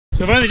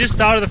We've only just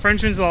started the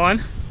Frenchmans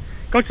line,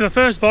 got to the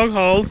first bog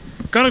hole,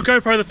 got a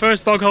GoPro the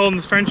first bog hole in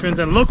the Frenchmans,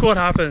 and look what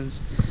happens.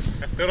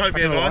 I thought I'd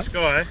be a nice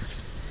guy,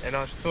 and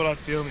I thought I'd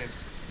film him.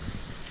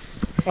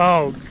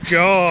 Oh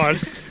God.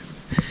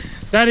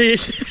 That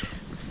is...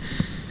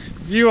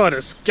 You are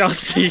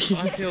disgusting.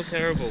 I feel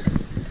terrible.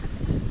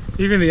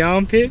 Even the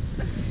armpit?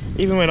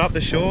 Even went up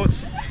the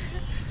shorts.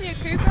 Yeah,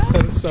 Cooper.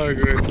 That's so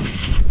good.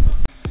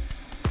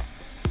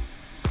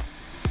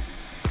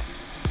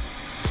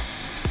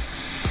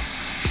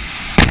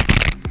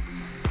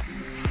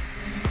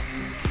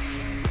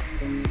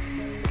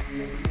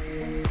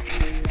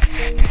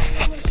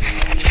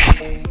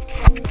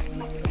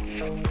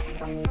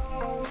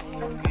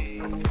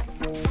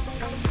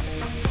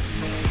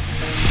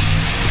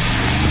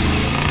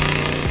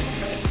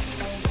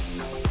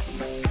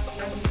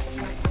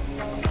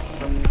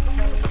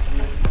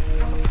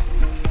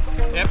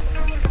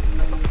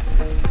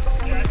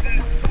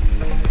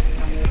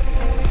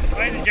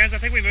 I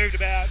think we moved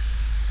about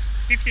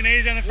 50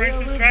 metres down the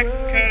Frenchman's track,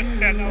 Curtis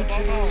found another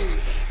bog hole.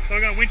 So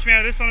we're going to winch me out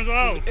of this one as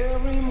well.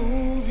 Every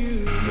move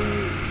you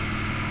make,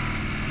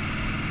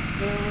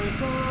 every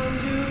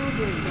bond you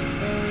break,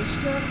 every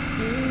step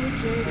you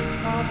take,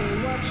 I'll be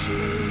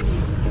watching you.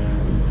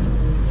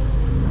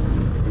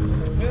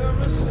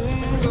 Every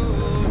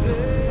single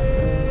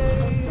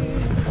day,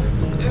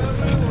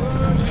 every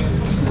word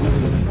you say,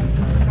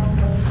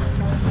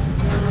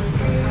 every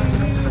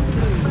game you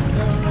play,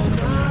 every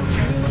night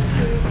you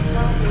stay,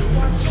 I'll be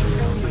watching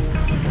you.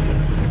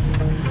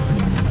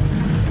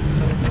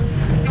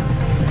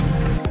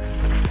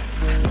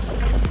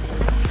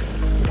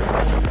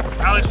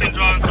 Alec's been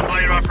driving some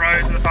bloody rough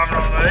roads in the farm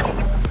on the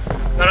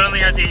move. Not only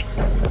has he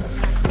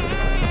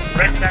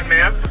wrecked that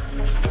mount,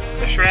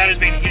 the shroud has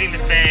been hitting the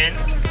fan.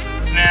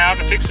 So now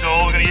to fix it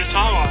all, we're going to use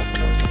tie line.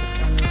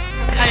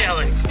 Hey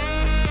Alec.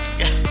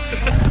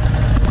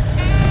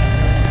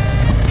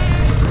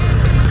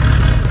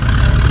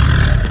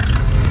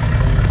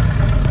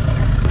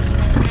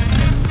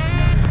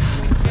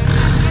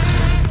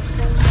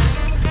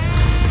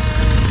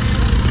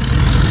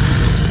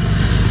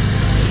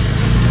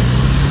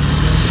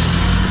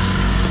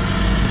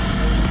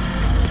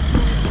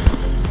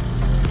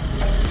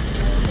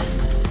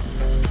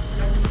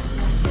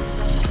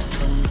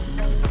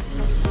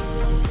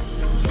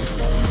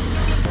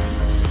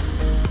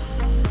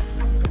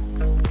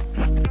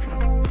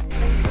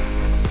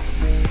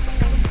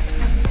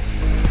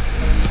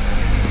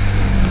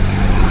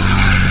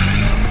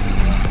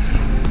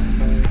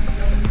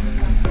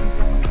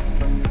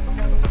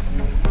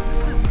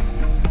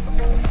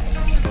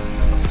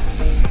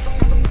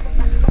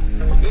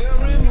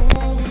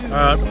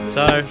 Alright,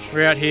 so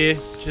we're out here,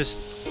 just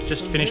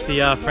finished the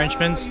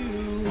Frenchmans,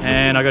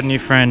 and I got a new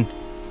friend.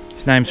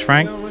 His name's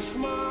Frank.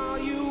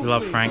 We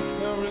love Frank,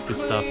 it's good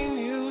stuff.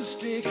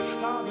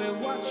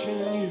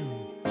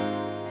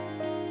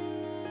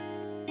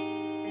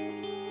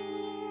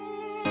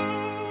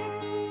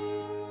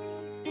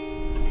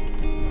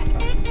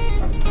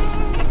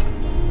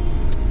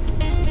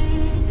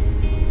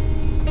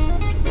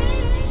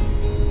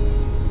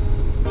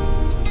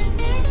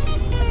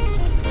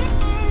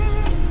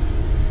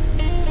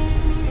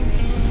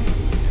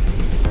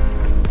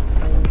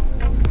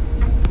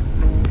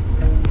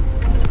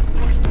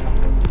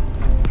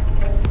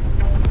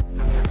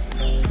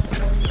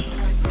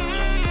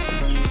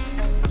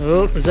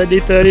 Oh, the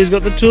ZD30's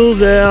got the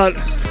tools out.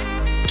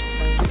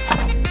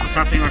 What's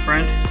happening, my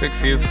friend? Quick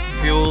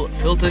fuel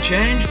filter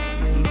change.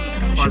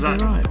 Why is that?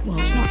 Right. Well,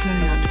 it's not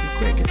turning out to be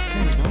quick. It's a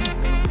pain in the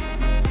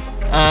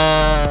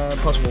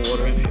ass. Possible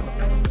water in fuel.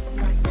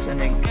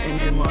 Sending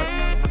engine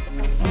lights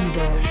on the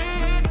dash.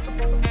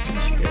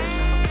 There she goes.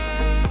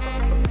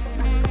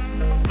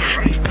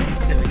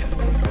 There we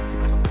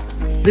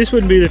go. This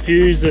wouldn't be the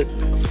fuse that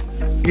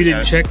you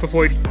didn't check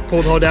before you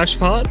pulled the whole dash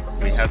apart?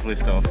 We have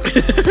liftoff.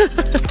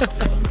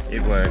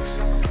 It works.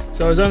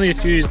 So it was only a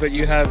fuse, but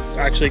you have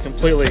actually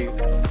completely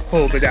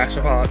pulled the dash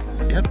apart.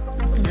 Yep.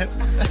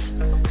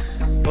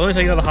 It'll only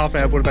take another half an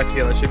hour to put it back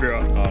together, should be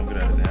right. Oh, I'm good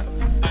at it now.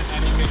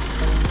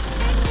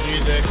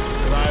 Music,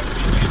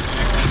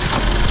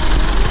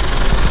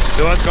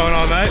 so what's going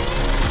on, mate?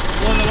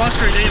 Well, in the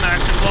luxury D-Max,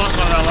 it's lost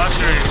one of our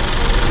luxury.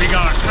 We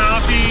got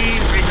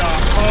coffee, we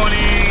got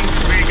awnings,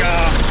 we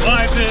got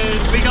wipers,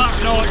 we got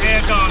no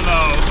aircon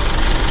though.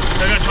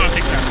 So we're gonna try and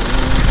fix that.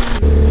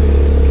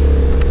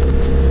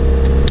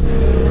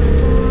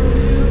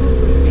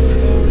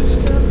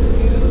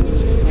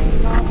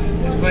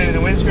 Just cleaning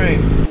the windscreen.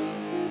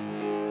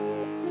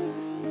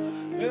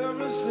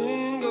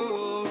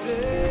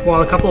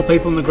 While a couple of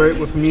people in the group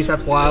were from New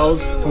South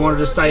Wales and wanted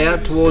to stay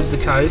out towards the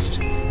coast,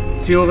 a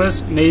few of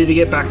us needed to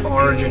get back for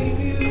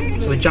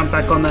Origin. So we jumped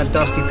back on that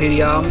dusty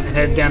PDR and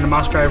headed down to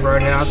Musgrave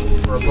Roadhouse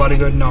for a bloody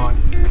good night.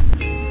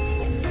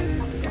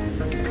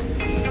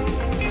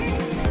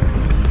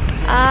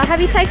 Have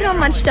you taken on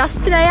much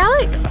dust today,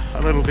 Alec?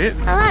 A little bit.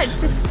 Alright,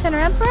 just turn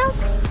around for us.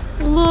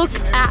 Look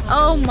at,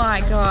 oh my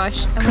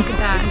gosh, and look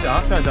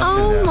at that.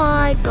 Oh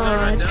my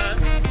god.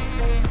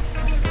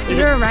 Is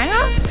there a ranger?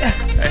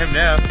 I am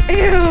now.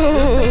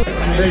 Ew.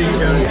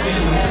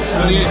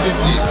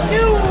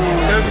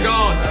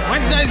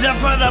 Wednesdays are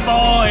for the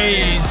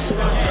boys.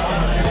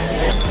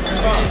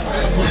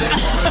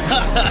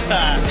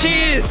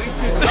 Cheers.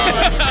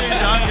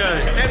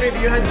 How many of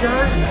you had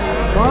Joe?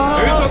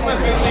 Are we talking about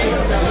 50?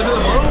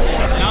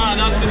 No,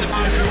 that's for the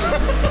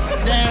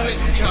now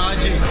it's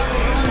charging.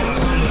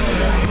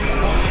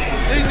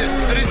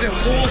 It is a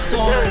fourth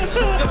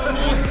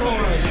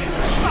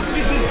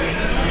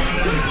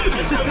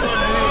time.